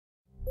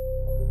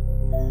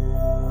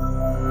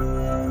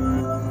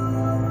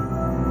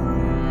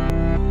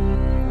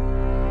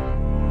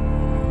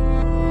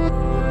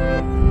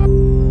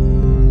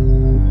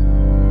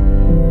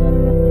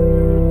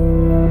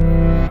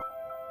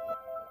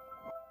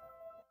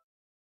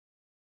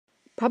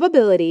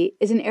Probability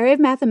is an area of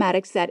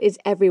mathematics that is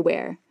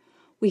everywhere.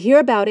 We hear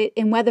about it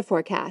in weather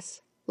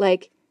forecasts,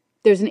 like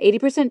there's an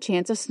 80%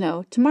 chance of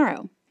snow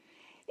tomorrow.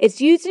 It's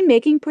used in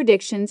making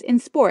predictions in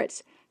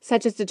sports,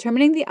 such as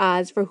determining the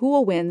odds for who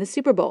will win the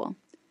Super Bowl.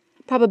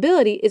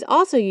 Probability is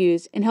also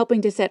used in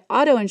helping to set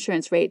auto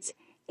insurance rates,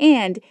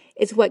 and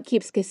it's what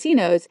keeps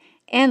casinos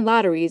and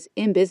lotteries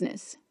in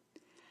business.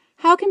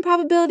 How can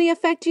probability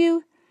affect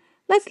you?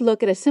 Let's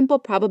look at a simple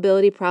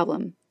probability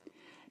problem.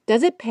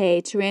 Does it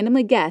pay to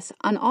randomly guess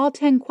on all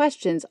 10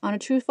 questions on a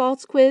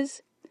true-false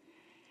quiz?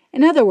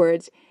 In other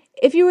words,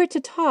 if you were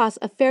to toss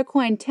a fair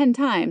coin 10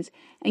 times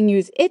and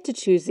use it to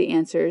choose the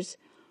answers,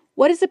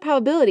 what is the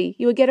probability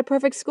you would get a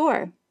perfect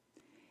score?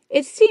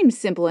 It seems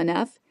simple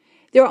enough.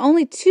 There are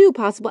only 2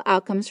 possible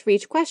outcomes for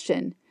each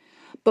question.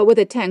 But with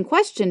a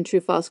 10-question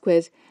true-false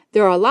quiz,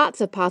 there are lots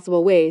of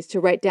possible ways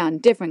to write down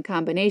different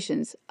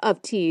combinations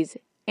of T's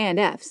and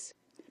F's.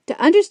 To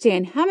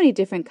understand how many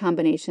different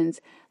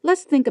combinations,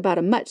 let's think about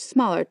a much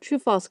smaller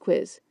true-false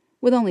quiz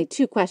with only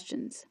 2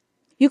 questions.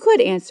 You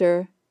could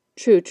answer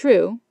true,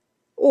 true,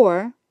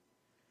 or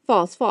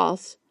false,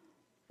 false,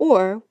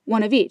 or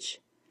one of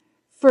each.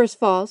 First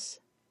false,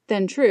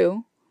 then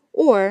true,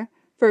 or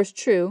first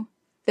true,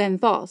 then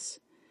false.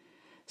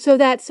 So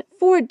that's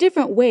 4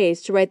 different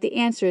ways to write the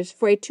answers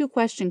for a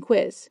 2-question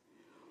quiz.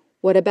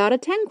 What about a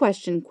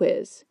 10-question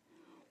quiz?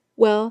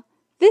 Well,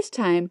 this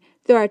time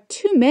there are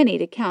too many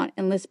to count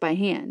and list by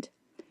hand.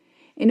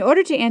 In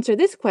order to answer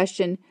this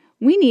question,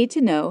 we need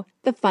to know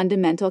the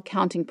fundamental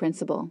counting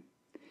principle.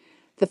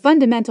 The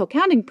fundamental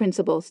counting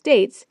principle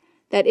states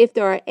that if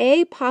there are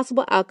A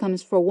possible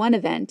outcomes for one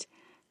event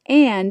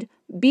and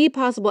B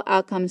possible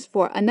outcomes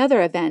for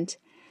another event,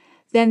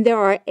 then there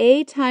are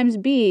A times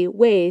B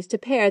ways to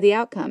pair the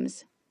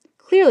outcomes.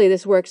 Clearly,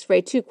 this works for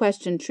a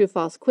 2-question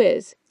true-false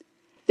quiz.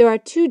 There are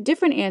 2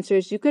 different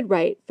answers you could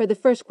write for the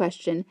first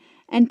question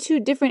and 2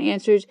 different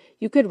answers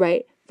you could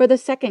write for the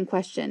second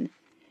question.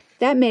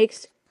 That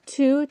makes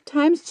 2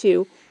 times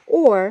 2,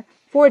 or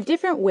 4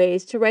 different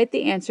ways to write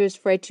the answers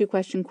for a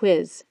 2-question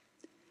quiz.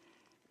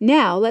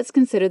 Now let's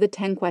consider the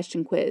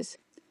 10-question quiz.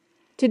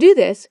 To do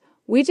this,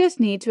 we just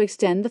need to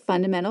extend the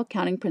fundamental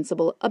counting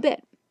principle a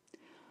bit.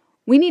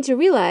 We need to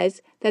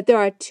realize that there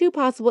are 2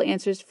 possible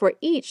answers for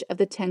each of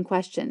the 10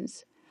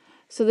 questions.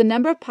 So the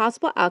number of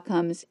possible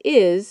outcomes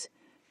is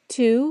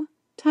 2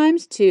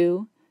 times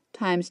 2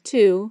 times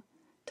 2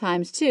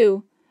 times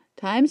 2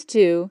 times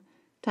 2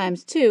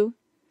 times 2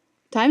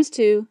 times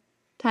 2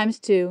 times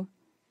 2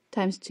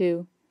 times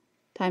 2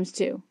 times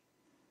 2.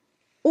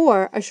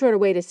 Or a shorter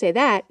way to say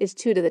that is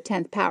 2 to the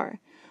 10th power,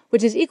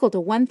 which is equal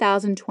to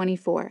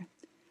 1024.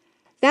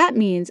 That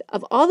means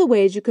of all the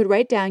ways you could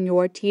write down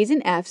your T's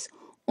and F's,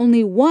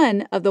 only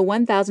one of the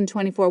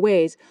 1024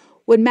 ways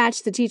would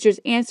match the teacher's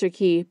answer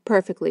key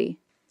perfectly.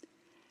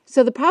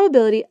 So the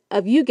probability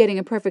of you getting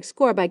a perfect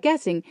score by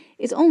guessing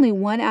is only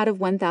 1 out of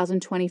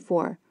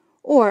 1024,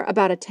 or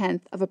about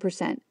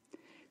 1/10%.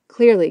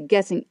 Clearly,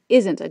 guessing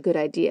isn't a good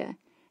idea.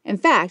 In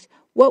fact,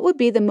 what would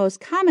be the most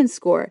common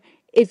score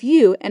if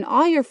you and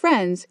all your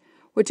friends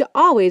were to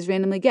always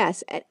randomly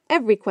guess at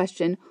every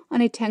question on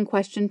a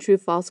 10-question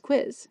true-false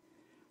quiz?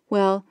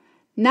 Well,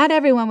 not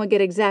everyone would get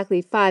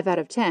exactly 5 out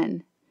of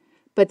 10,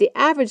 but the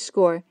average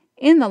score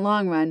in the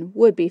long run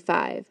would be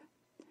 5.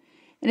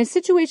 In a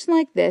situation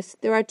like this,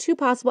 there are 2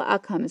 possible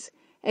outcomes.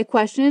 A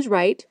question is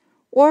right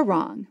or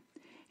wrong,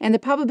 and the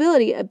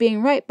probability of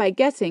being right by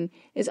guessing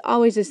is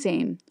always the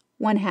same,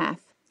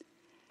 1/2.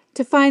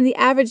 To find the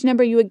average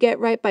number you would get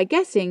right by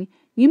guessing,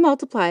 you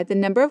multiply the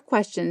number of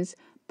questions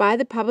by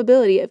the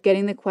probability of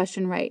getting the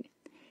question right.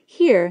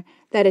 Here,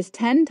 that is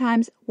 10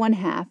 times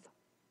 1/2,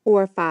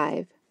 or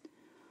 5.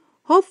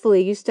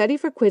 Hopefully, you study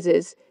for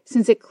quizzes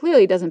since it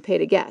clearly doesn't pay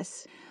to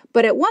guess.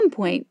 But at one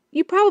point,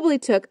 you probably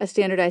took a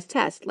standardized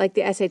test like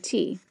the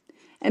SAT,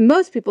 and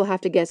most people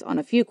have to guess on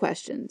a few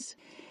questions.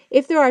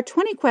 If there are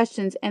 20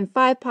 questions and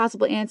 5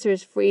 possible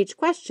answers for each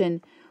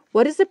question,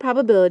 what is the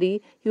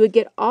probability you would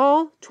get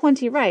all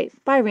 20 right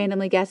by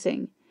randomly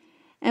guessing?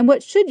 And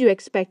what should you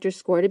expect your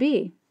score to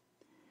be?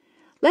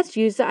 Let's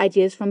use the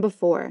ideas from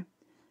before.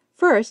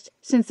 First,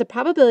 since the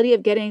probability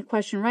of getting a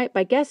question right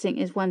by guessing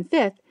is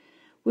 1/5,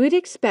 we would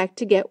expect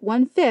to get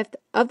 1/5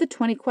 of the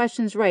 20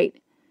 questions right.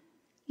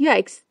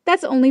 Yikes,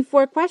 that's only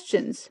 4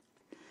 questions.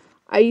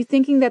 Are you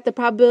thinking that the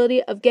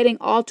probability of getting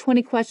all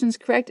 20 questions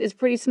correct is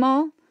pretty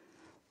small?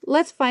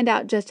 Let's find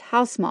out just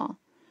how small.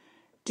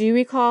 Do you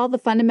recall the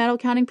fundamental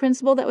counting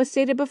principle that was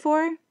stated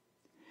before?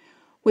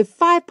 With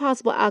 5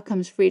 possible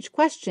outcomes for each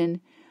question,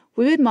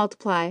 we would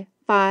multiply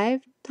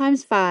 5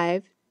 times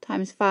 5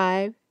 times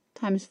 5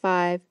 times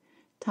 5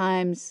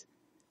 times,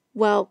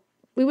 well,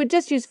 we would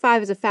just use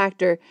 5 as a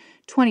factor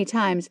 20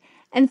 times,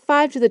 and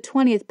 5 to the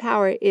 20th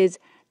power is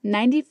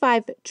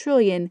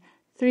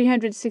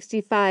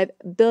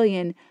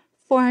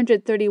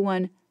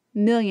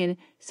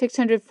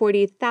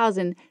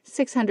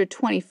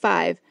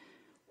 95,365,431,640,625.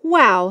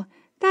 Wow,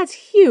 that's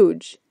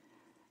huge!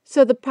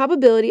 So the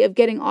probability of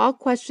getting all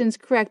questions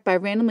correct by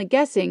randomly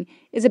guessing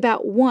is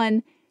about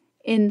 1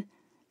 in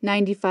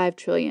 95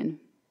 trillion.